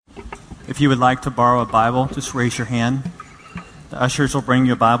If you would like to borrow a Bible, just raise your hand. The ushers will bring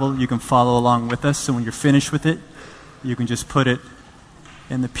you a Bible. You can follow along with us. So when you're finished with it, you can just put it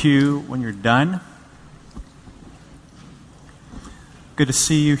in the pew when you're done. Good to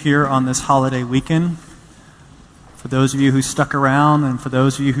see you here on this holiday weekend. For those of you who stuck around and for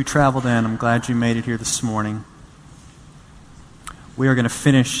those of you who traveled in, I'm glad you made it here this morning. We are going to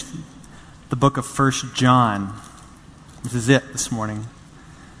finish the book of 1 John. This is it this morning.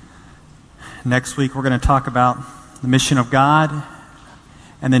 Next week we're going to talk about the mission of God.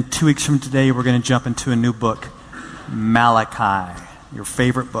 And then 2 weeks from today we're going to jump into a new book, Malachi. Your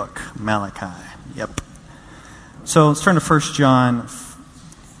favorite book, Malachi. Yep. So let's turn to 1 John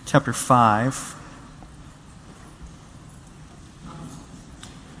chapter 5.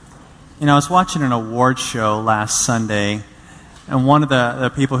 You know, I was watching an award show last Sunday, and one of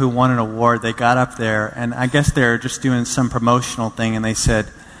the people who won an award, they got up there, and I guess they're just doing some promotional thing, and they said,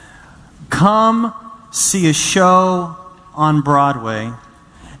 "Come see a show on Broadway,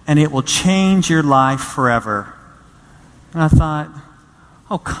 and it will change your life forever." And I thought,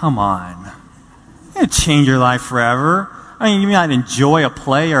 oh, come on. It's going to change your life forever. I mean, you might enjoy a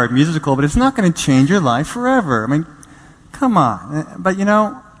play or a musical, but it's not going to change your life forever. I mean, come on. But you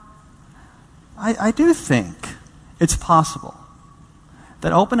know, I do think it's possible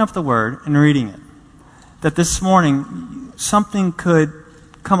that open up the Word and reading it, that this morning something could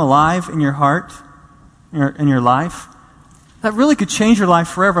come alive in your heart, in your life, that really could change your life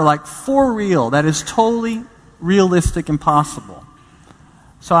forever, like for real. That is totally realistic and possible.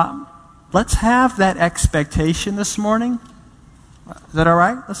 So let's have that expectation this morning. Is that all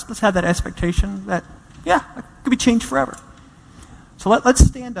right? Let's have that expectation that, yeah, it could be changed forever. So let's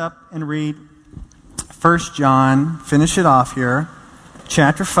stand up and read 1 John, finish it off here,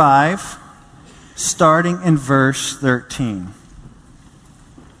 chapter 5, starting in verse 13.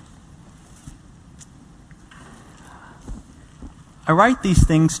 I write these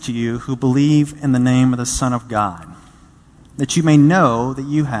things to you who believe in the name of the Son of God, that you may know that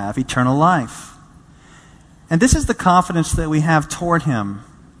you have eternal life. And this is the confidence that we have toward Him,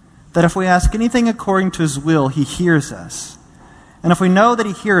 that if we ask anything according to His will, He hears us. And if we know that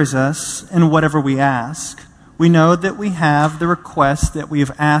He hears us in whatever we ask, we know that we have the request that we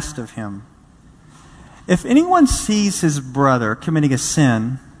have asked of Him. If anyone sees his brother committing a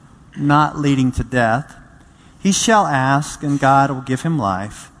sin not leading to death, he shall ask, and God will give him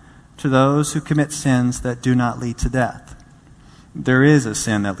life to those who commit sins that do not lead to death. There is a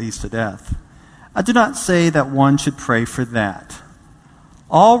sin that leads to death. I do not say that one should pray for that.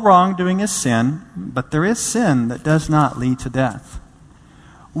 All wrongdoing is sin, but there is sin that does not lead to death.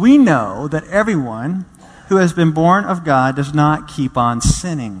 We know that everyone who has been born of God does not keep on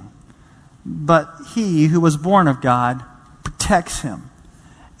sinning, but he who was born of God protects him,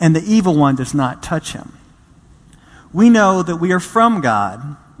 and the evil one does not touch him. We know that we are from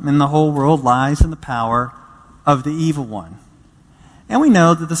God, and the whole world lies in the power of the evil one. And we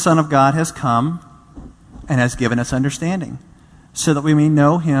know that the Son of God has come and has given us understanding, so that we may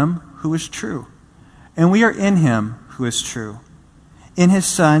know Him who is true. And we are in Him who is true, in His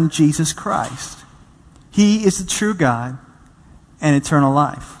Son, Jesus Christ. He is the true God and eternal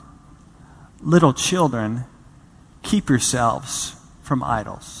life. Little children, keep yourselves from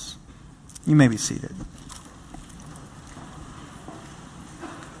idols. You may be seated.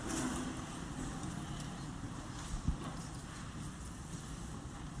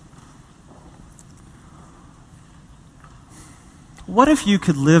 What if you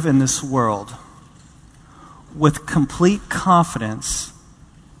could live in this world with complete confidence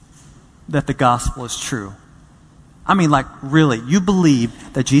that the gospel is true? I mean, like, really, you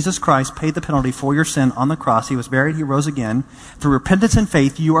believe that Jesus Christ paid the penalty for your sin on the cross. He was buried, He rose again. Through repentance and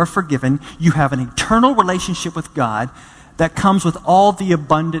faith, you are forgiven. You have an eternal relationship with God that comes with all the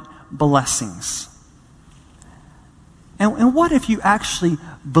abundant blessings. And what if you actually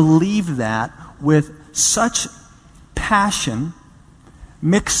believe that with such passion,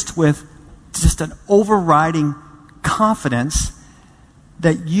 mixed with just an overriding confidence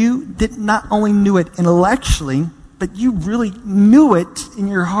that you not only knew it intellectually, but you really knew it in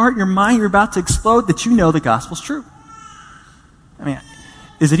your heart, your mind, you're about to explode, that you know the gospel's true. I mean,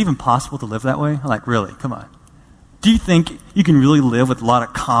 is it even possible to live that way? Like, really, come on. Do you think you can really live with a lot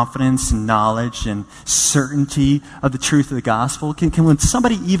of confidence and knowledge and certainty of the truth of the gospel? Can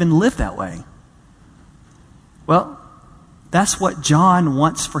somebody even live that way? Well, that's what John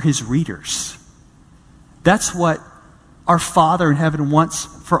wants for his readers. That's what our Father in heaven wants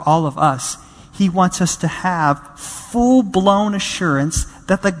for all of us. He wants us to have full-blown assurance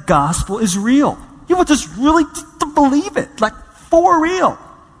that the gospel is real. He wants us really to believe it, like for real.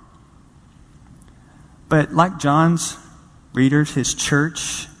 But like John's readers, his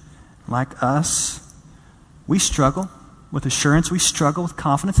church, like us, we struggle with assurance. We struggle with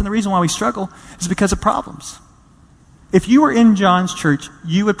confidence. And the reason why we struggle is because of problems. If you were in John's church,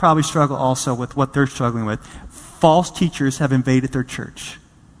 you would probably struggle also with what they're struggling with. False teachers have invaded their church.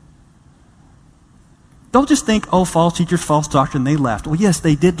 Don't just think, oh, false teachers, false doctrine, they left. Well, yes,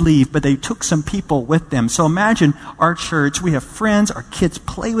 they did leave, but they took some people with them. So imagine our church, we have friends, our kids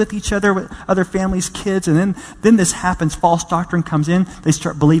play with each other, with other families' kids, and then this happens. False doctrine comes in. They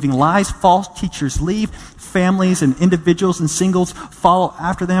start believing lies. False teachers leave. Families and individuals and singles follow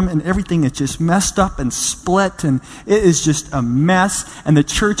after them, and everything is just messed up and split, and it is just a mess, and the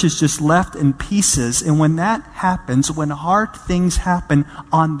church is just left in pieces. And when that happens, when hard things happen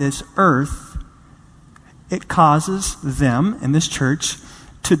on this earth, it causes them in this church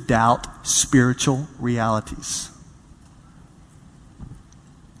to doubt spiritual realities.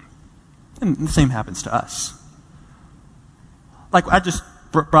 And the same happens to us. Like I just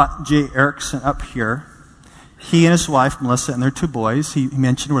brought Jay Erickson up here. He and his wife, Melissa, and their 2 boys, he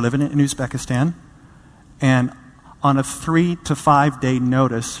mentioned, were living in Uzbekistan. And on a 3 to 5 day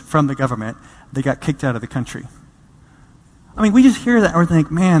notice from the government, they got kicked out of the country. I mean, we just hear that and we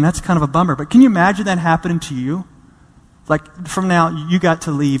think, man, that's kind of a bummer. But can you imagine that happening to you? Like, from now, you got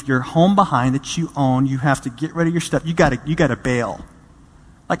to leave your home behind that you own. You have to get rid of your stuff. You got to bail.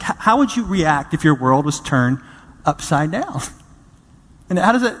 Like, how would you react if your world was turned upside down? And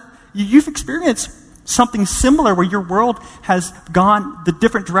how does it, you've experienced something similar where your world has gone the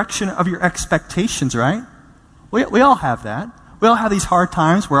different direction of your expectations, right? We all have that. We all have these hard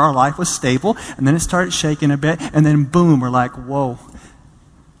times where our life was stable, and then it started shaking a bit, and then boom, we're like, whoa.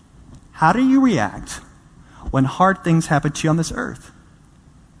 How do you react when hard things happen to you on this earth?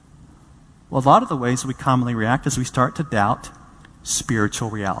 Well, a lot of the ways we commonly react is we start to doubt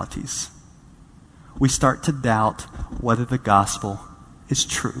spiritual realities. We start to doubt whether the gospel is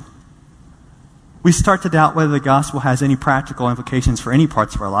true. We start to doubt whether the gospel has any practical implications for any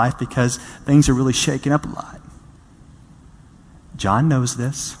parts of our life because things are really shaking up a lot. John knows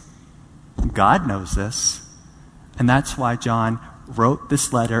this. God knows this. And that's why John wrote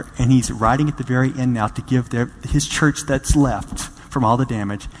this letter, and he's writing at the very end now to give his church that's left from all the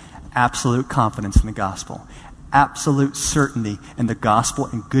damage absolute confidence in the gospel, absolute certainty in the gospel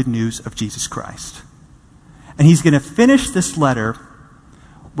and good news of Jesus Christ. And he's going to finish this letter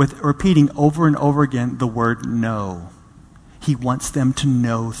with repeating over and over again the word know. He wants them to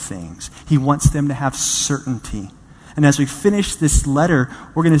know things. He wants them to have certainty. And as we finish this letter,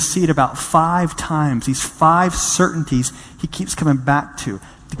 we're going to see it about 5 times. These 5 certainties he keeps coming back to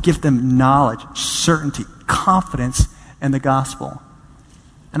give them knowledge, certainty, confidence in the gospel.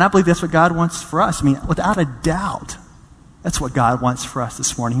 And I believe that's what God wants for us. I mean, without a doubt, that's what God wants for us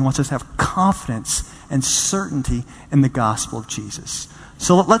this morning. He wants us to have confidence and certainty in the gospel of Jesus.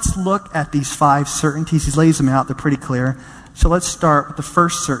 So let's look at these 5 certainties. He lays them out. They're pretty clear. So let's start with the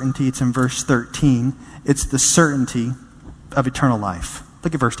first certainty. It's in verse 13. It's the certainty of eternal life.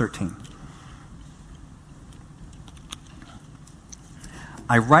 Look at verse 13.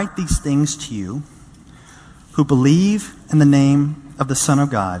 I write these things to you who believe in the name of the Son of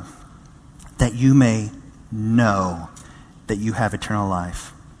God, that you may know that you have eternal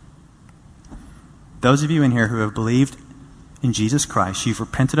life. Those of you in here who have believed in Jesus Christ, you've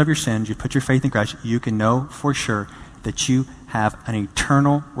repented of your sins, you've put your faith in Christ, you can know for sure that you have an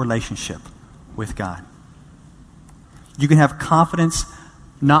eternal relationship with God. You can have confidence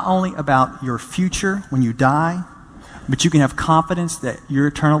not only about your future when you die, but you can have confidence that your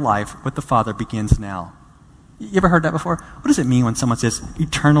eternal life with the Father begins now. You ever heard that before? What does it mean when someone says,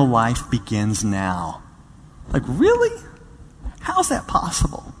 eternal life begins now? Like, really? How's that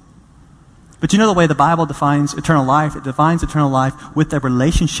possible? But you know the way the Bible defines eternal life? It defines eternal life with a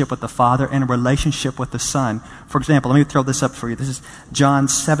relationship with the Father and a relationship with the Son. For example, let me throw this up for you. This is John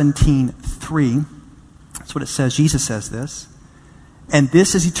 17:3. That's what it says. Jesus says this. And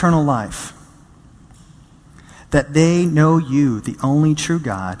this is eternal life, that they know you, the only true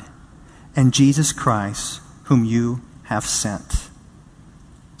God, and Jesus Christ, whom you have sent.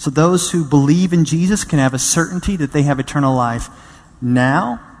 So those who believe in Jesus can have a certainty that they have eternal life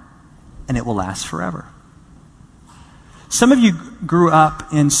now, and it will last forever. Some of you grew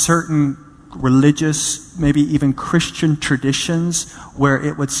up in certain religious, maybe even Christian traditions where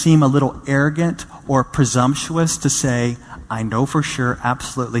it would seem a little arrogant or presumptuous to say, I know for sure,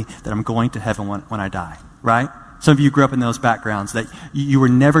 absolutely, that I'm going to heaven when I die, right? Some of you grew up in those backgrounds that you were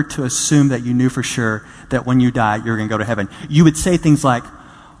never to assume that you knew for sure that when you die, you're going to go to heaven. You would say things like,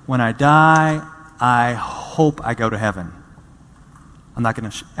 when I die, I hope I go to heaven. I'm not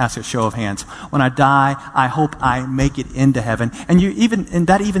going to ask a show of hands. When I die, I hope I make it into heaven. And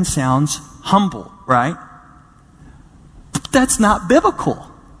that even sounds humble, right? But that's not biblical.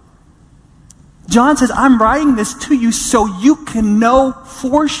 John says, I'm writing this to you so you can know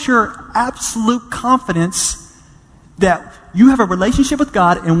for sure, absolute confidence that you have a relationship with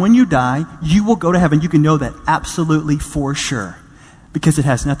God, and when you die, you will go to heaven. You can know that absolutely for sure. Because it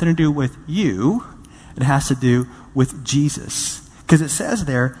has nothing to do with you. It has to do with Jesus. Because it says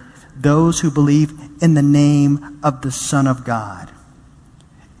there, those who believe in the name of the Son of God.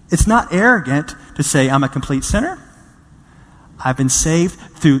 It's not arrogant to say, I'm a complete sinner. I've been saved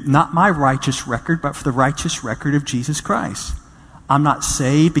through not my righteous record, but for the righteous record of Jesus Christ. I'm not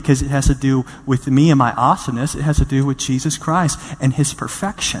saved because it has to do with me and my awesomeness. It has to do with Jesus Christ and his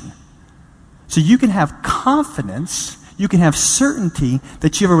perfection. So you can have confidence, you can have certainty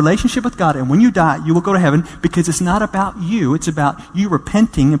that you have a relationship with God, and when you die, you will go to heaven, because it's not about you. It's about you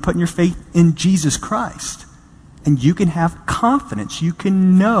repenting and putting your faith in Jesus Christ. And you can have confidence. You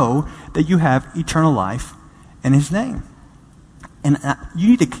can know that you have eternal life in his name. And you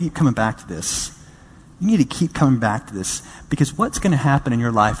need to keep coming back to this. You need to keep coming back to this, because what's going to happen in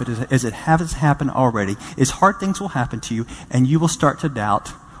your life, as it has happened already, is hard things will happen to you, and you will start to doubt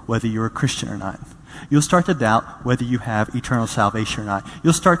whether you're a Christian or not. You'll start to doubt whether you have eternal salvation or not.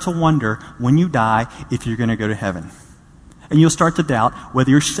 You'll start to wonder when you die if you're going to go to heaven. And you'll start to doubt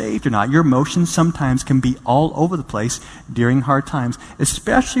whether you're saved or not. Your emotions sometimes can be all over the place during hard times,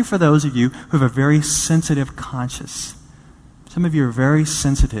 especially for those of you who have a very sensitive conscience. Some of you are very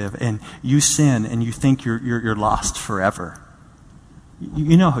sensitive, and you sin and you think you're lost forever.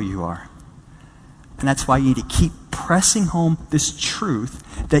 You know who you are. And that's why you need to keep pressing home this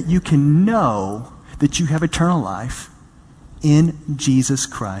truth that you can know that you have eternal life in Jesus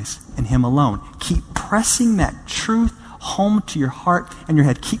Christ and him alone. Keep pressing that truth home to your heart and your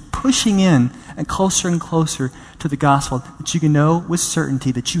head. Keep pushing in and closer to the gospel, that you can know with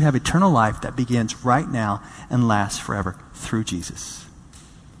certainty that you have eternal life that begins right now and lasts forever through Jesus.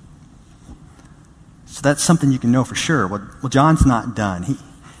 So that's something you can know for sure. Well, John's not done.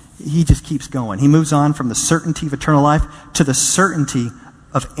 He just keeps going. He moves on from the certainty of eternal life to the certainty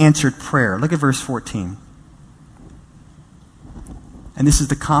of answered prayer. Look at verse 14. And this is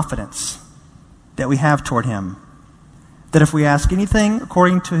the confidence that we have toward him, that if we ask anything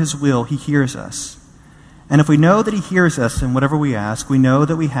according to his will, he hears us. And if we know that he hears us in whatever we ask, we know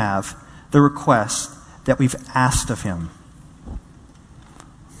that we have the request that we've asked of him.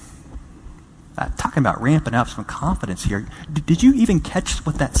 Talking about ramping up some confidence here. Did you even catch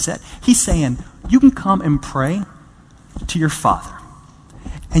what that said? He's saying, you can come and pray to your Father,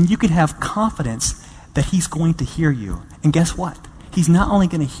 and you can have confidence that he's going to hear you. And guess what? He's not only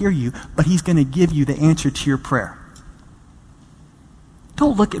going to hear you, but he's going to give you the answer to your prayer.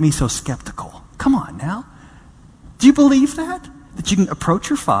 Don't look at me so skeptical. Come on now. Do you believe that? That you can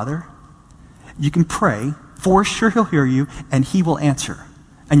approach your Father, you can pray, for sure he'll hear you, and he will answer.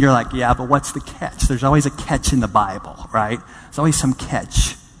 And you're like, yeah, but what's the catch? There's always a catch in the Bible, right? There's always some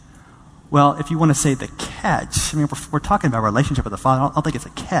catch. Well, if you want to say the catch, I mean, we're talking about a relationship with the Father. I don't think it's a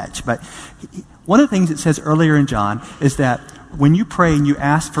catch. But one of the things it says earlier in John is that when you pray and you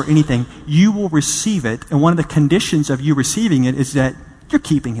ask for anything, you will receive it. And one of the conditions of you receiving it is that you're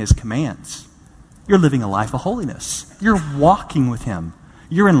keeping his commands. You're living a life of holiness. You're walking with him.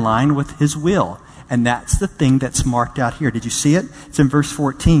 You're in line with his will. And that's the thing that's marked out here. Did you see it? It's in verse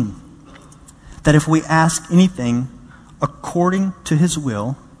 14. That if we ask anything according to his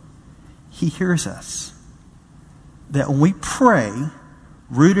will, he hears us. That when we pray,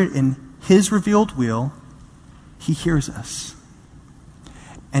 rooted in his revealed will, he hears us.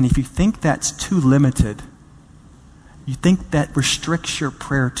 And if you think that's too limited, you think that restricts your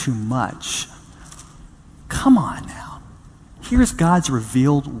prayer too much, come on now. Here's God's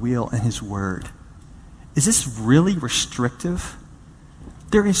revealed will in his word. Is this really restrictive?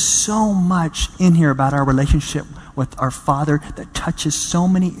 There is so much in here about our relationship with our Father that touches so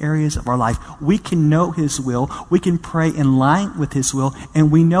many areas of our life. We can know his will. We can pray in line with his will.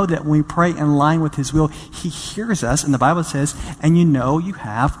 And we know that when we pray in line with his will, he hears us. And the Bible says, and you know you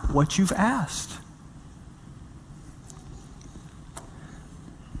have what you've asked.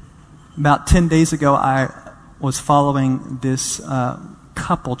 About 10 days ago, I was following this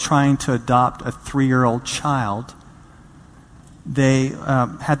couple trying to adopt a 3-year-old child. They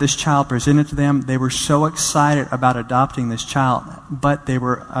had this child presented to them. They were so excited about adopting this child, but they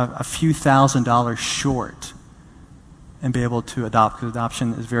were a few $1,000s short and be able to adopt, because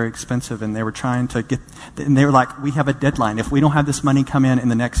adoption is very expensive. And they were trying to get, and they were like, we have a deadline. If we don't have this money come in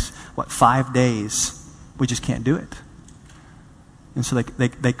the next, 5 days, we just can't do it. And so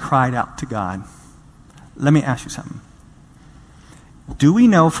they cried out to God. Let me ask you something. Do we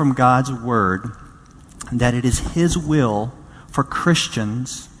know from God's word that it is his will for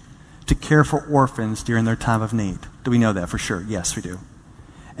Christians to care for orphans during their time of need? Do we know that for sure? Yes, we do.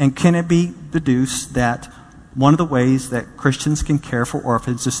 And can it be deduced that one of the ways that Christians can care for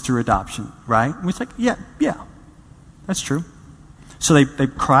orphans is through adoption, right? And it's like, yeah, that's true. So they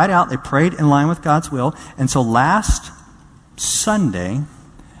cried out, they prayed in line with God's will, and so last Sunday,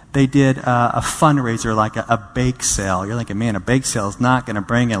 they did a fundraiser, like a bake sale. You're thinking, man, a bake sale is not going to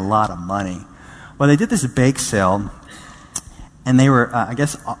bring in a lot of money. Well, they did this bake sale, and they were,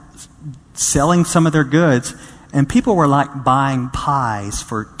 selling some of their goods, and people were like buying pies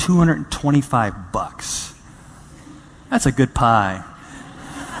for $225. That's a good pie.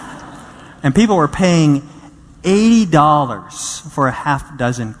 And people were paying $80 for a half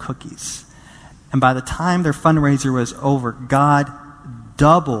dozen cookies. And by the time their fundraiser was over, God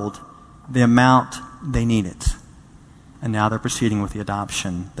doubled the amount they needed. And now they're proceeding with the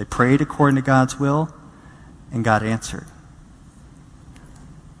adoption. They prayed according to God's will, and God answered.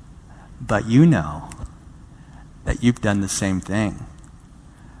 But you know that you've done the same thing.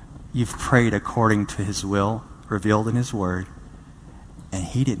 You've prayed according to his will, revealed in his word, and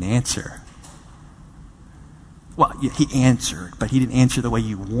he didn't answer. Well, he answered, but he didn't answer the way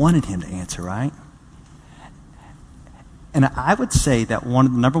you wanted him to answer, right? And I would say that one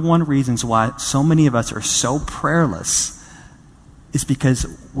of the number one reasons why so many of us are so prayerless is because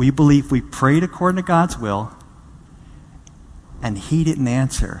we believe we prayed according to God's will, and he didn't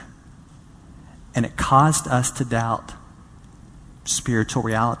answer. And it caused us to doubt spiritual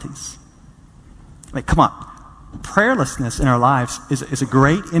realities. Like, come on. Prayerlessness in our lives is a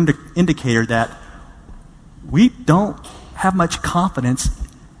great indicator that we don't have much confidence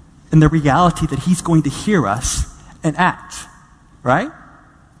in the reality that he's going to hear us and act. Right?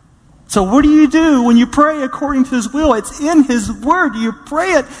 So what do you do when you pray according to his will? It's in his word. You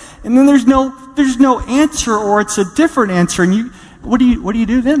pray it, and then there's no answer, or it's a different answer. And what do you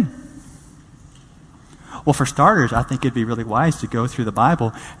do then? Well, for starters, I think it'd be really wise to go through the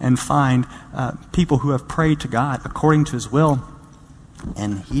Bible and find people who have prayed to God according to his will,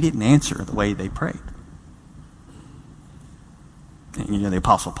 and he didn't answer the way they prayed. And, the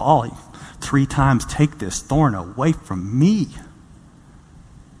Apostle Paul, 3 times, take this thorn away from me.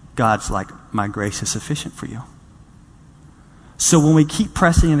 God's like, my grace is sufficient for you. So when we keep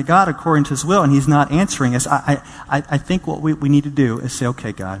pressing into God according to his will and he's not answering us, I think what we need to do is say,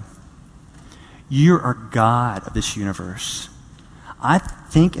 okay, God, you are God of this universe. I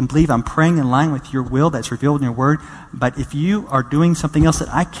think and believe I'm praying in line with your will that's revealed in your word. But if you are doing something else that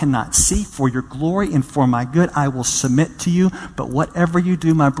I cannot see for your glory and for my good, I will submit to you. But whatever you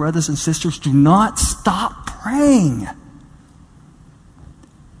do, my brothers and sisters, do not stop praying.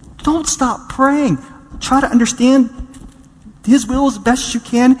 Don't stop praying. Try to understand his will as best you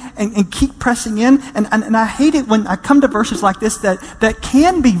can and keep pressing in. And I hate it when I come to verses like this that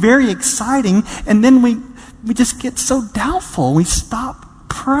can be very exciting, and then we just get so doubtful. We stop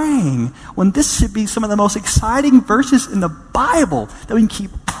praying when this should be some of the most exciting verses in the Bible, that we can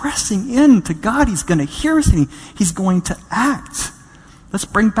keep pressing in to God. He's going to hear us and he's going to act. Let's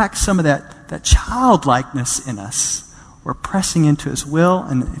bring back some of that childlikeness in us. We're pressing into his will,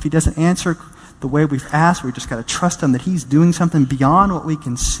 and if he doesn't answer the way we've asked, we just got to trust him that he's doing something beyond what we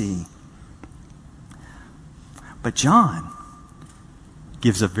can see. But John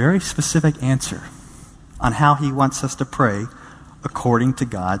gives a very specific answer on how he wants us to pray according to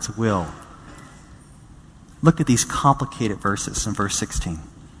God's will. Look at these complicated verses in verse 16.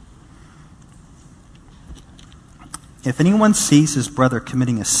 If anyone sees his brother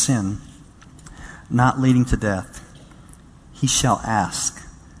committing a sin not leading to death, he shall ask,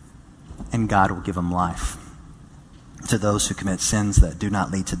 and God will give him life. To those who commit sins that do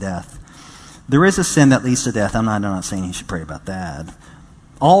not lead to death. There is a sin that leads to death. I'm not saying he should pray about that.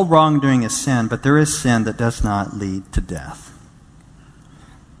 All wrongdoing is sin, but there is sin that does not lead to death.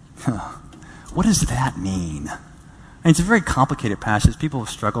 What does that mean? It's a very complicated passage. People have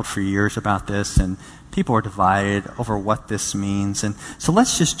struggled for years about this, and people are divided over what this means. And so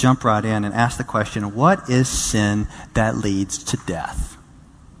let's just jump right in and ask the question, what is sin that leads to death?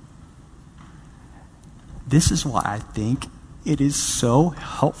 This is why I think it is so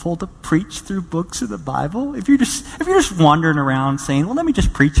helpful to preach through books of the Bible. If you're just wandering around saying, well, let me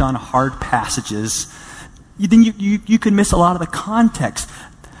just preach on hard passages, then you can miss a lot of the context.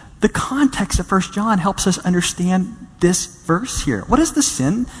 The context of 1 John helps us understand this verse here. What is the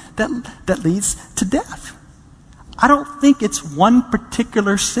sin that leads to death? I don't think it's one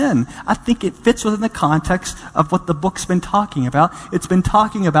particular sin. I think it fits within the context of what the book's been talking about. It's been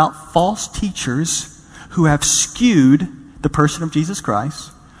talking about false teachers who have skewed the person of Jesus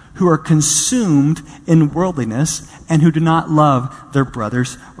Christ, who are consumed in worldliness, and who do not love their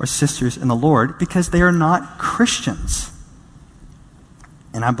brothers or sisters in the Lord because they are not Christians.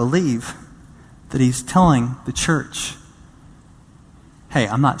 And I believe that he's telling the church, hey,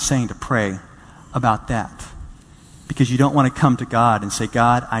 I'm not saying to pray about that, because you don't want to come to God and say,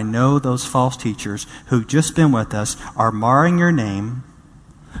 God, I know those false teachers who've just been with us are marring your name.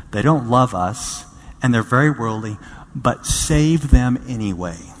 They don't love us, and they're very worldly, but save them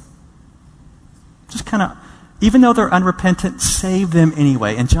anyway. Just kind of, even though they're unrepentant, save them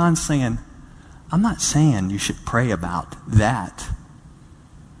anyway. And John's saying, I'm not saying you should pray about that.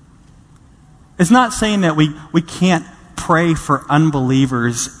 It's not saying that we can't pray for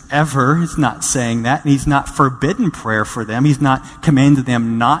unbelievers ever. He's not saying that. And he's not forbidden prayer for them. He's not commanded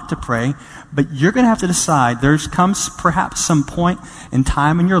them not to pray. But you're going to have to decide. There comes perhaps some point in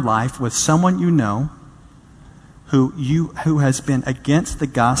time in your life with someone you know who has been against the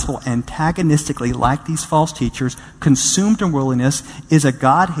gospel antagonistically, like these false teachers, consumed in worldliness, is a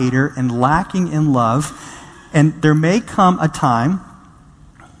God-hater and lacking in love. And there may come a time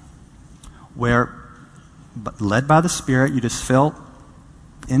where, led by the Spirit, you just feel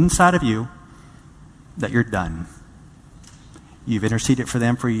inside of you that you're done. You've interceded for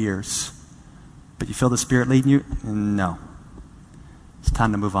them for years, but you feel the Spirit leading you? No. It's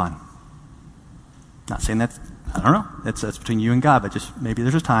time to move on. Not saying that's, I don't know, that's between you and God, but just maybe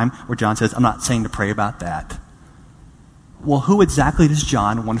there's a time where John says, I'm not saying to pray about that. Well, who exactly does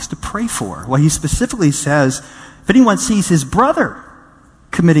John want us to pray for? Well, he specifically says, if anyone sees his brother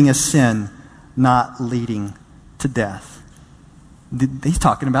committing a sin not leading to death. He's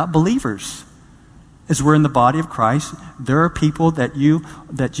talking about believers. As we're in the body of Christ, there are people that you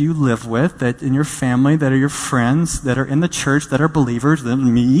live with, that in your family, that are your friends, that are in the church, that are believers,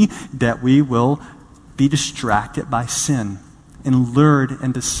 than me, that we will be distracted by sin and lured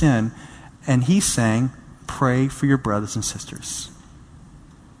into sin. And he's saying, pray for your brothers and sisters.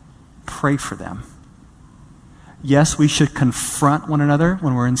 Pray for them. Yes, we should confront one another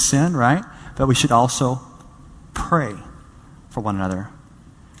when we're in sin, right? But we should also pray for one another.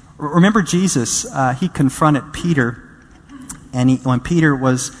 Remember Jesus, he confronted Peter, and he told Peter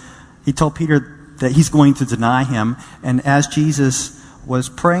that he's going to deny him. And as Jesus was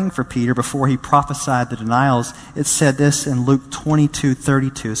praying for Peter before he prophesied the denials, it said this in Luke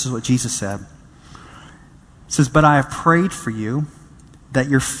 22:32. This is what Jesus said. It says, but I have prayed for you that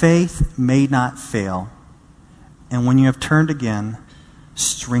your faith may not fail. And when you have turned again,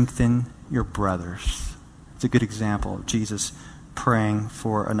 strengthen your brothers. It's a good example of Jesus praying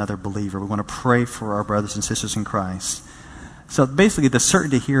for another believer. We want to pray for our brothers and sisters in Christ. So basically the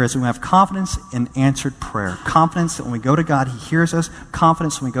certainty here is we have confidence in answered prayer. Confidence that when we go to God, he hears us.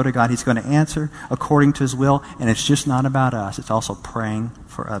 Confidence when we go to God, he's going to answer according to his will. And it's just not about us. It's also praying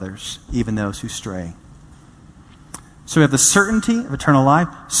for others, even those who stray. So we have the certainty of eternal life,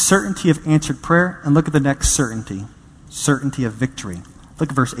 certainty of answered prayer, and look at the next certainty. Certainty of victory. Look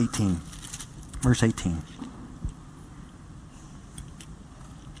at verse 18. Verse 18.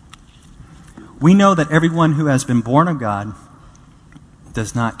 We know that everyone who has been born of God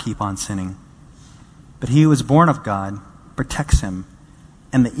does not keep on sinning. But he who is born of God protects him,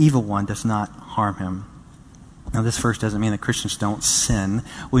 and the evil one does not harm him. Now, this verse doesn't mean that Christians don't sin.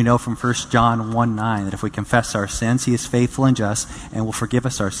 We know from 1 John 1:9 that if we confess our sins, he is faithful and just and will forgive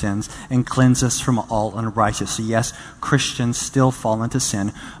us our sins and cleanse us from all unrighteousness. So yes, Christians still fall into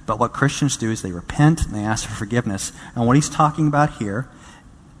sin, but what Christians do is they repent and they ask for forgiveness. And what he's talking about here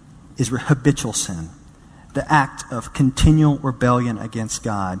is habitual sin, the act of continual rebellion against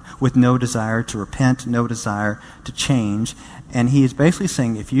God with no desire to repent, no desire to change. And he is basically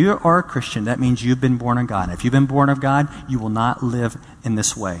saying, if you are a Christian, that means you've been born of God. If you've been born of God, you will not live in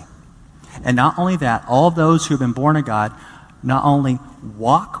this way. And not only that, all those who have been born of God not only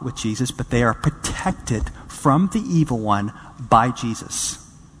walk with Jesus, but they are protected from the evil one by Jesus.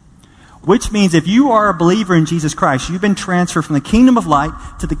 Which means if you are a believer in Jesus Christ, you've been transferred from the kingdom of light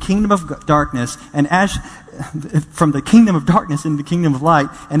to the kingdom of darkness, and from the kingdom of darkness into the kingdom of light,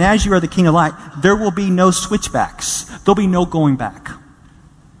 and as you are the king of light, there will be no switchbacks. There'll be no going back.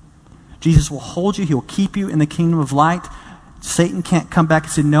 Jesus will hold you. He will keep you in the kingdom of light. Satan can't come back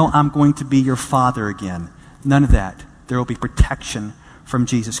and say, no, I'm going to be your father again. None of that. There will be protection from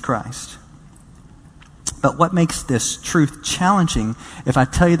Jesus Christ. But what makes this truth challenging, if I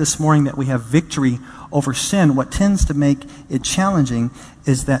tell you this morning that we have victory over sin, what tends to make it challenging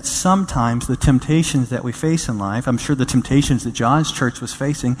is that sometimes the temptations that we face in life, I'm sure the temptations that John's church was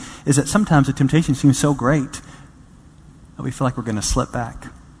facing, is that sometimes the temptation seems so great that we feel like we're going to slip back,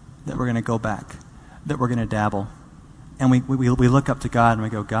 that we're going to go back, that we're going to dabble. And we look up to God and we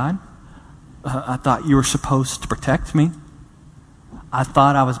go, God, I thought you were supposed to protect me. I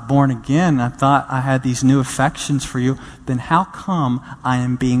thought I was born again. I thought I had these new affections for you. Then how come I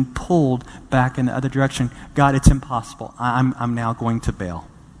am being pulled back in the other direction? God, it's impossible. I'm now going to bail.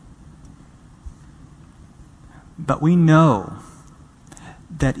 But we know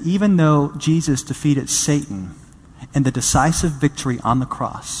that even though Jesus defeated Satan in the decisive victory on the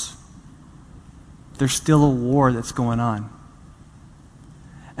cross, there's still a war that's going on.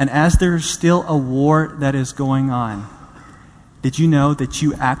 And as there's still a war that is going on, did you know that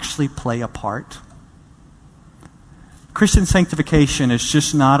you actually play a part? Christian sanctification is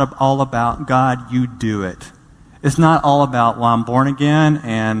just not all about, God, you do it. It's not all about, well, I'm born again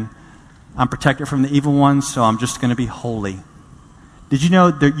and I'm protected from the evil one, so I'm just going to be holy. Did you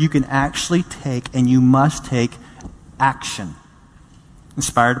know that you can actually take, and you must take, action?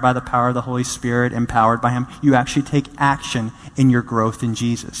 Inspired by the power of the Holy Spirit, empowered by Him, you actually take action in your growth in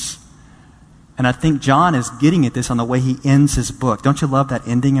Jesus. And I think John is getting at this on the way he ends his book. Don't you love that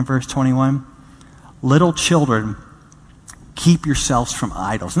ending in verse 21? Little children, keep yourselves from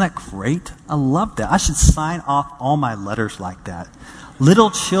idols. Isn't that great? I love that. I should sign off all my letters like that.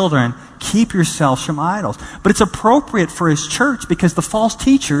 Little children, keep yourselves from idols. But it's appropriate for his church because the false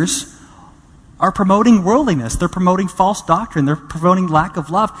teachers are promoting worldliness. They're promoting false doctrine. They're promoting lack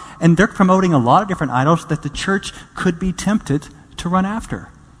of love. And they're promoting a lot of different idols that the church could be tempted to run after.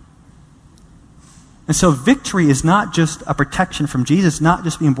 And so victory is not just a protection from Jesus, not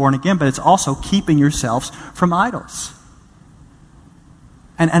just being born again, but it's also keeping yourselves from idols.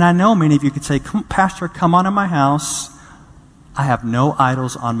 And I know many of you could say, Pastor, come on in my house. I have no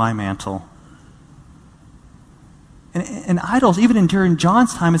idols on my mantle. And idols, even during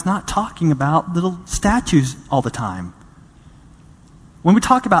John's time, is not talking about little statues all the time. When we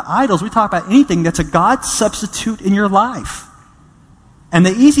talk about idols, we talk about anything that's a God substitute in your life. And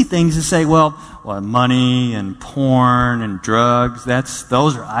the easy thing is to say, well, money and porn and drugs,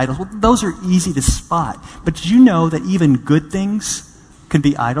 those are idols. Well, those are easy to spot. But did you know that even good things can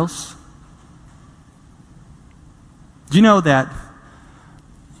be idols? Do you know that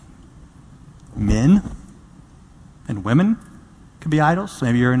men and women can be idols?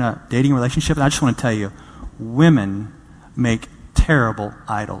 Maybe you're in a dating relationship, and I just want to tell you, women make terrible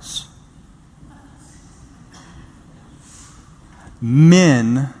idols.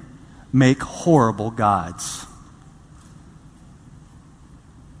 Men make horrible gods.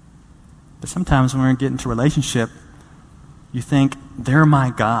 But sometimes when we get into a relationship, you think, they're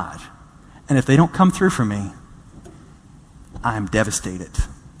my God. And if they don't come through for me, I'm devastated.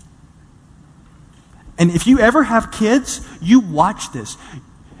 And if you ever have kids, you watch this.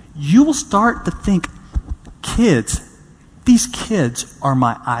 You will start to think, these kids are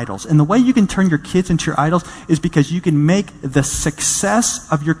my idols. And the way you can turn your kids into your idols is because you can make the success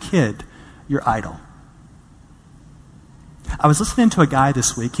of your kid your idol. I was listening to a guy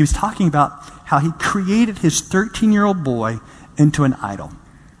this week. He was talking about how he created his 13-year-old boy into an idol.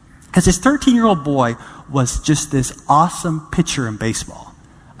 Because his 13-year-old boy was just this awesome pitcher in baseball.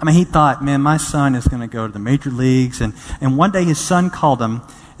 I mean, he thought, man, my son is going to go to the major leagues. And one day his son called him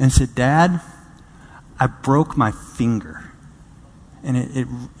and said, Dad, I broke my finger. And it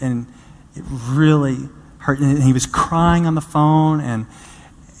really hurt. And he was crying on the phone.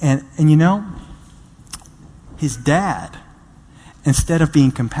 And you know, his dad, instead of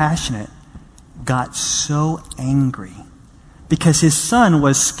being compassionate, got so angry because his son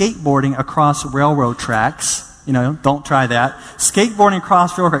was skateboarding across railroad tracks. You know, don't try that. Skateboarding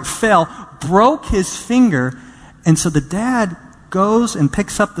across railroad tracks, fell, broke his finger. And so the dad goes and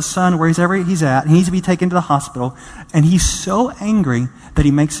picks up the son wherever he's at. He needs to be taken to the hospital. And he's so angry that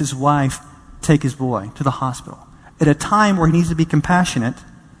he makes his wife take his boy to the hospital. At a time where he needs to be compassionate,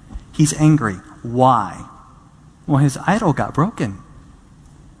 he's angry. Why? Well, his idol got broken.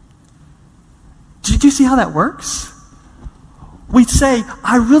 Did you see how that works? We say,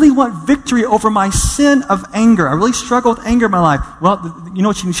 I really want victory over my sin of anger. I really struggle with anger in my life. Well, you know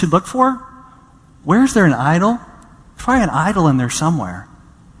what you should look for? Where's there an idol? Try an idol in there somewhere.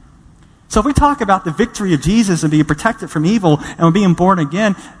 So if we talk about the victory of Jesus and being protected from evil and being born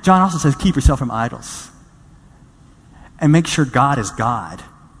again, John also says, keep yourself from idols. And make sure God is God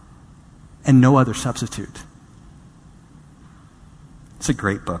and no other substitute. It's a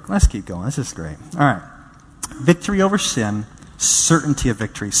great book. Let's keep going. This is great. All right. victory over sin, certainty of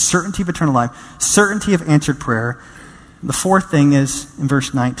victory, certainty of eternal life, certainty of answered prayer. The fourth thing is in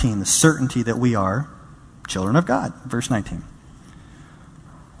verse 19, the certainty that we are children of God. Verse 19.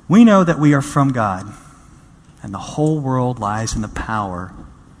 We know that we are from God, and the whole world lies in the power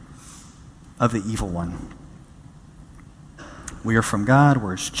of the evil one. We are from God,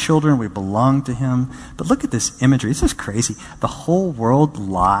 we're His children, we belong to Him. But look at this imagery. This is crazy. The whole world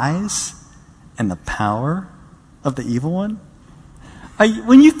lies in the power of the evil one.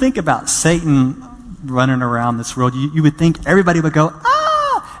 When you think about Satan running around this world, you would think everybody would go,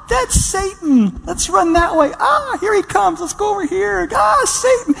 that's Satan. Let's run that way. Here he comes. Let's go over here.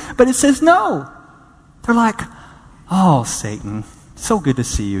 Satan. But it says no. They're like, oh, Satan, so good to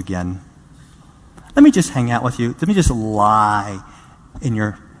see you again. Let me just hang out with you. Let me just lie in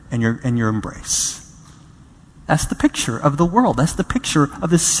your embrace. That's the picture of the world. That's the picture of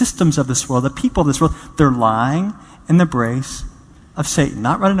the systems of this world, the people of this world. They're lying in the embrace of Satan,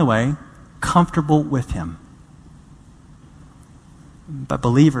 not running away, comfortable with him. But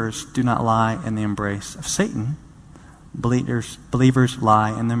believers do not lie in the embrace of Satan. Believers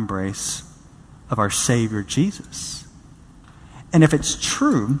lie in the embrace of our Savior Jesus. And if it's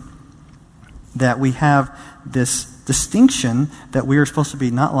true that we have this distinction that we are supposed to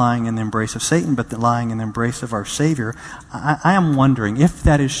be not lying in the embrace of Satan, but lying in the embrace of our Savior, I am wondering if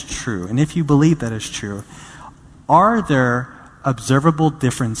that is true, and if you believe that is true, are there observable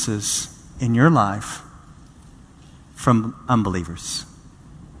differences in your life from unbelievers?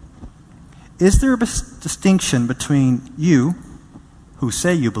 Is there a distinction between you, who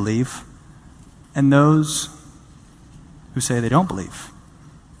say you believe, and those who say they don't believe?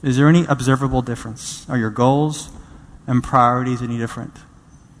 Is there any observable difference? Are your goals and priorities any different?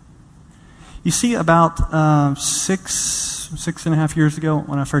 You see, about 6.5 years ago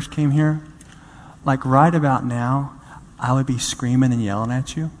when I first came here, like right about now, I would be screaming and yelling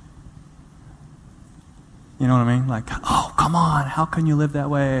at you. You know what I mean? Like, oh, come on, how can you live that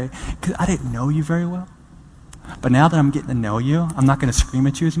way? Because I didn't know you very well. But now that I'm getting to know you, I'm not going to scream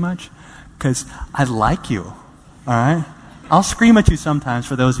at you as much because I like you, all right? I'll scream at you sometimes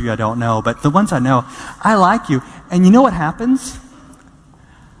for those of you I don't know, but the ones I know, I like you. And you know what happens?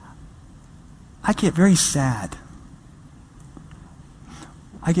 I get very sad.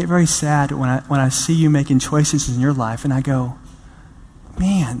 I get very sad when I see you making choices in your life, and I go,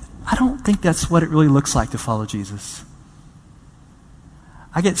 man, I don't think that's what it really looks like to follow Jesus.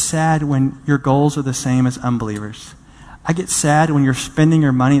 I get sad when your goals are the same as unbelievers. I get sad when you're spending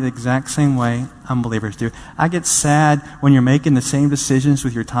your money the exact same way unbelievers do. I get sad when you're making the same decisions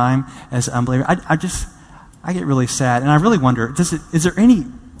with your time as unbelievers. I get really sad, and I really wonder,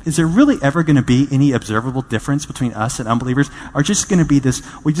 is there really ever going to be any observable difference between us and unbelievers? Or just going to be this,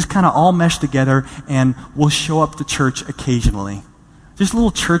 we just kind of all mesh together and we'll show up to church occasionally? Just a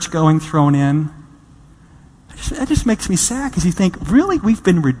little church going thrown in. That just makes me sad because you think, really, we've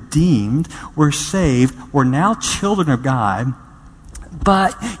been redeemed, we're saved, we're now children of God,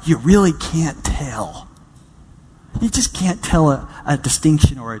 but you really can't tell. You just can't tell a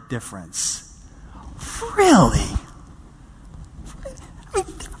distinction or a difference. Really? I mean,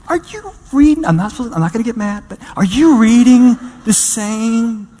 are you reading, I'm not going to get mad, but are you reading the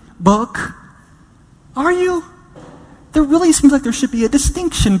same book? Are you? There really seems like there should be a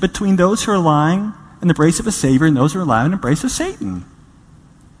distinction between those who are lying in the embrace of a Savior and those who are lying in the embrace of Satan.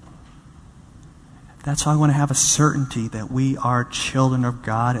 That's why I want to have a certainty that we are children of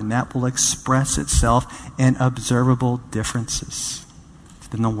God, and that will express itself in observable differences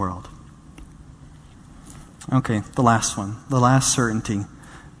in the world. Okay, the last one. The last certainty.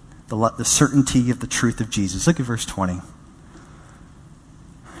 The certainty of the truth of Jesus. Look at verse 20.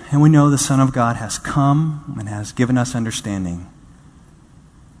 And we know the Son of God has come and has given us understanding,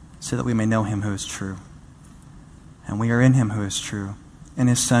 so that we may know Him who is true. And we are in Him who is true, in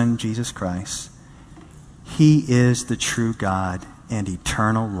His Son, Jesus Christ. He is the true God and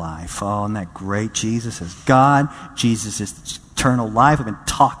eternal life. Oh, and that great Jesus is God. Jesus is eternal life. I've been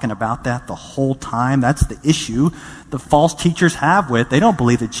talking about that the whole time. That's the issue the false teachers have with. They don't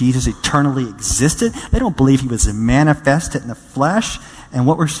believe that Jesus eternally existed. They don't believe He was manifested in the flesh. And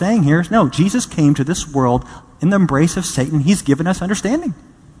what we're saying here is, no, Jesus came to this world in the embrace of Satan. He's given us understanding,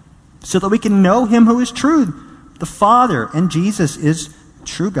 so that we can know Him who is true. The Father and Jesus is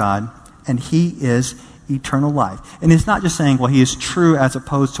true God, and He is eternal life. And it's not just saying, well, He is true as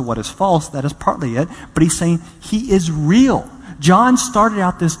opposed to what is false. That is partly it. But He's saying He is real. John started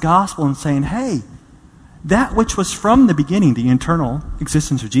out this gospel and saying, hey, That which was from the beginning, the eternal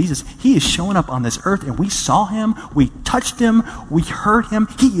existence of Jesus, he is showing up on this earth, and we saw him, we touched him, we heard him.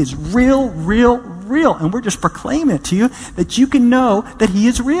 He is real, real, real. And we're just proclaiming it to you that you can know that he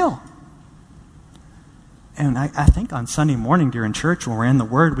is real. And I think on Sunday morning during church, when we're in the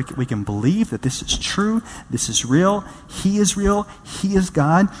Word, we can believe that this is true, this is real, he is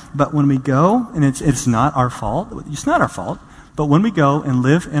God. But when we go, and it's not our fault, but when we go and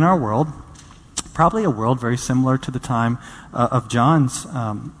live in our world, probably a world very similar to the time of John's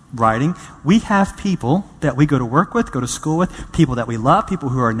writing, we have people that we go to work with, go to school with, people that we love, people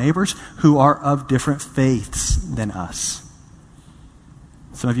who are neighbors, who are of different faiths than us.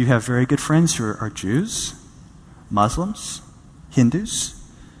 Some of you have very good friends who are Jews, Muslims, Hindus,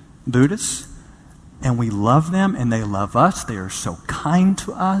 Buddhists, and we love them and they love us. They are so kind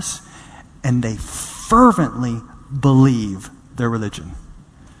to us, and they fervently believe their religion,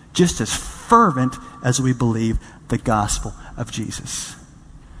 just as fervent as we believe the gospel of Jesus.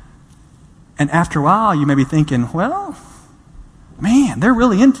 And after a while, you may be thinking, well, man, they're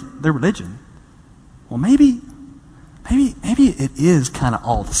really into their religion. Well, maybe it is kind of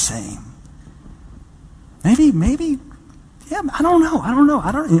all the same. Maybe, yeah, I don't know. I don't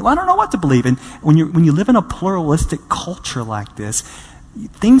know what to believe. And when you live in a pluralistic culture like this,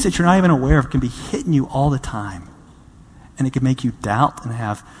 things that you're not even aware of can be hitting you all the time. And it can make you doubt and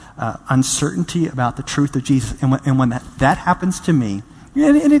have uncertainty about the truth of Jesus. And when that happens to me,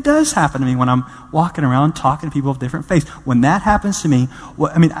 and it does happen to me when I'm walking around talking to people of different faiths. When that happens to me,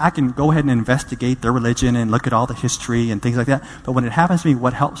 well, I can go ahead and investigate their religion and look at all the history and things like that. But when it happens to me,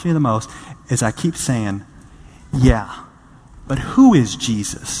 what helps me the most is I keep saying, yeah, but who is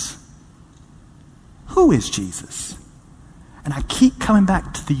Jesus? Who is Jesus? And I keep coming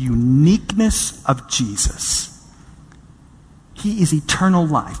back to the uniqueness of Jesus. He is eternal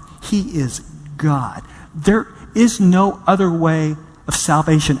life. He is God. There is no other way of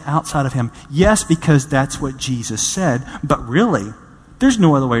salvation outside of him. Yes, because that's what Jesus said, but really, there's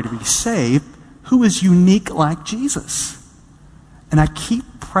no other way to be saved. Who is unique like Jesus? And I keep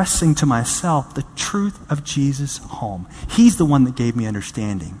pressing to myself the truth of Jesus home. He's the one that gave me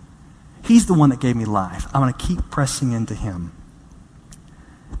understanding. He's the one that gave me life. I'm going to keep pressing into him.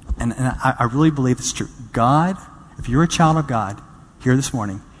 And I really believe it's true. God, if you're a child of God here this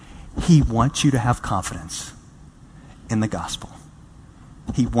morning, he wants you to have confidence in the gospel.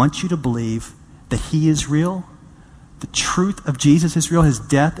 He wants you to believe that he is real. The truth of Jesus is real. His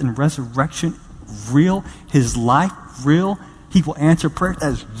death and resurrection, real. His life, real. He will answer prayer.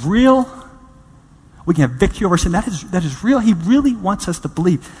 That is real. We can have victory over sin. That is real. He really wants us to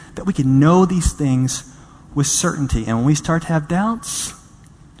believe that we can know these things with certainty. And when we start to have doubts,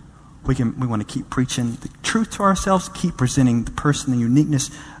 we want to keep preaching the truth to ourselves, keep presenting the person, the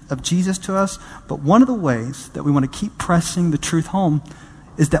uniqueness of Jesus to us. But one of the ways that we want to keep pressing the truth home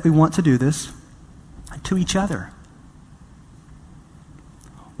is that we want to do this to each other.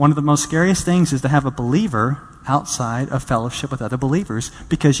 One of the most scariest things is to have a believer outside of fellowship with other believers,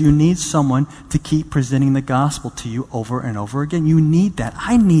 because you need someone to keep presenting the gospel to you over and over again. You need that.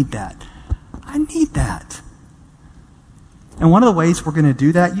 I need that. I need that. And one of the ways we're going to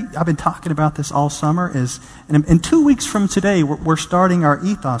do that, I've been talking about this all summer, is in 2 weeks from today, we're starting our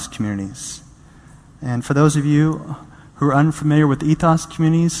ethos communities. And for those of you who are unfamiliar with ethos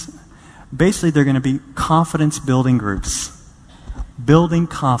communities, basically they're going to be confidence building groups, building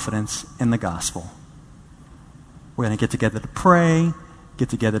confidence in the gospel. We're going to get together to pray, get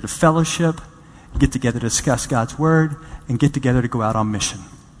together to fellowship, get together to discuss God's word, and get together to go out on mission.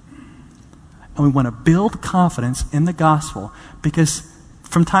 And we want to build confidence in the gospel, because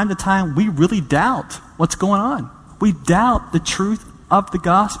from time to time we really doubt what's going on. We doubt the truth of the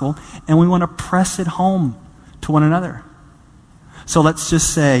gospel, and we want to press it home to one another. So let's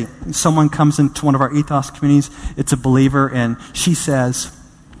just say someone comes into one of our ethos communities, it's a believer, and she says,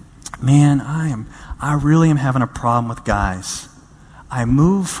 man, I really am having a problem with guys. I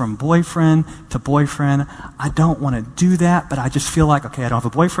moved from boyfriend to boyfriend. I don't want to do that, but I just feel like, okay, I don't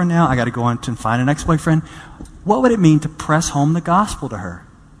have a boyfriend now. I got to go on and find an ex-boyfriend. What would it mean to press home the gospel to her?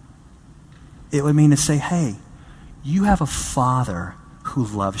 It would mean to say, hey, you have a Father who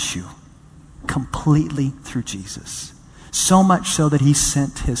loves you completely through Jesus. So much so that he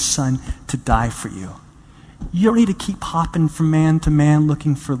sent his Son to die for you. You don't need to keep hopping from man to man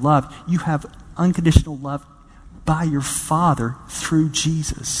looking for love. You have unconditional love by your Father through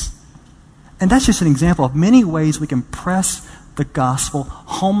Jesus. And that's just an example of many ways we can press the gospel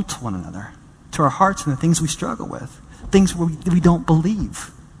home to one another, to our hearts and the things we struggle with, things we don't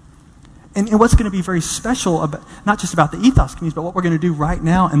believe. And what's going to be very special, about, not just about the ethos communion, but what we're going to do right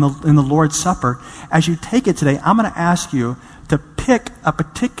now in the Lord's Supper, as you take it today, I'm going to ask you to pick a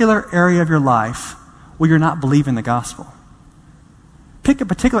particular area of your life where you're not believing the gospel. Pick a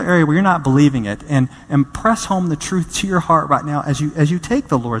particular area where you're not believing it, and press home the truth to your heart right now as you take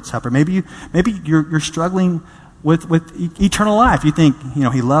the Lord's Supper. Maybe you're struggling with eternal life. You think,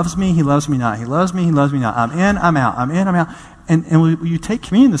 he loves me not. He loves me not. I'm in, I'm out. I'm in, I'm out. And when you take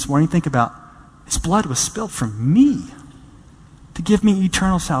communion this morning, think about, his blood was spilled for me to give me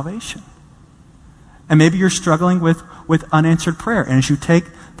eternal salvation. And maybe you're struggling with unanswered prayer. And as you take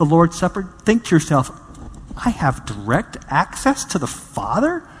the Lord's Supper, think to yourself, I have direct access to the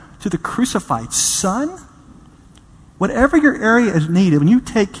Father, to the crucified Son. Whatever your area is needed, when you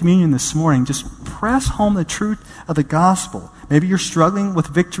take communion this morning, just press home the truth of the gospel. Maybe you're struggling with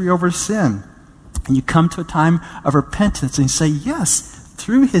victory over sin. And you come to a time of repentance and say, yes,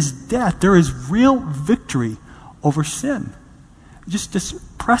 through his death, there is real victory over sin.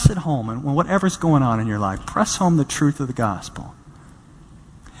 Just press it home, and whatever's going on in your life, press home the truth of the gospel.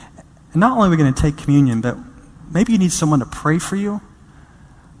 And not only are we going to take communion, but maybe you need someone to pray for you.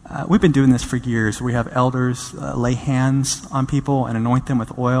 We've been doing this for years. We have elders lay hands on people and anoint them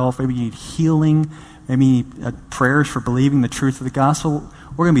with oil. Maybe you need healing, maybe prayers for believing the truth of the gospel.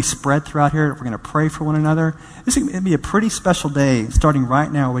 We're going to be spread throughout here. We're going to pray for one another. This is going to be a pretty special day, starting right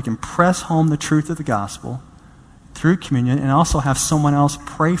now, where we can press home the truth of the gospel through communion, and also have someone else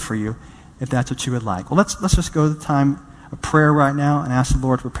pray for you if that's what you would like. Well, let's just go to the time of prayer right now and ask the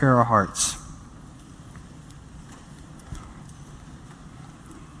Lord to prepare our hearts.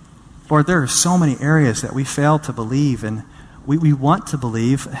 Lord, there are so many areas that we fail to believe, and we want to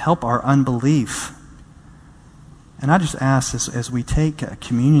believe. Help our unbelief. And I just ask as we take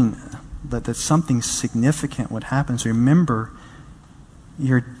communion that something significant would happen. So remember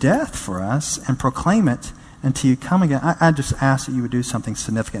your death for us and proclaim it until you come again. I just ask that you would do something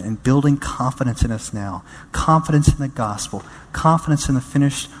significant in building confidence in us now. Confidence in the gospel. Confidence in the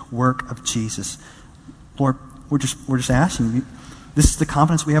finished work of Jesus. Lord, we're just asking you. This is the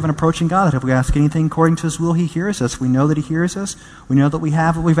confidence we have in approaching God. That if we ask anything according to his will, he hears us. We know that he hears us. We know that we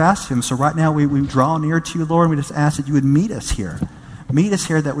have what we've asked of him. So right now we draw near to you, Lord, and we just ask that you would meet us here. Meet us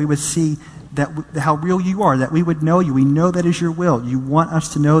here, that we would see how real you are, that we would know you. We know that is your will. You want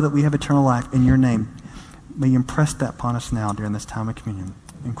us to know that we have eternal life in your name. May you impress that upon us now during this time of communion.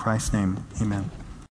 In Christ's name, amen.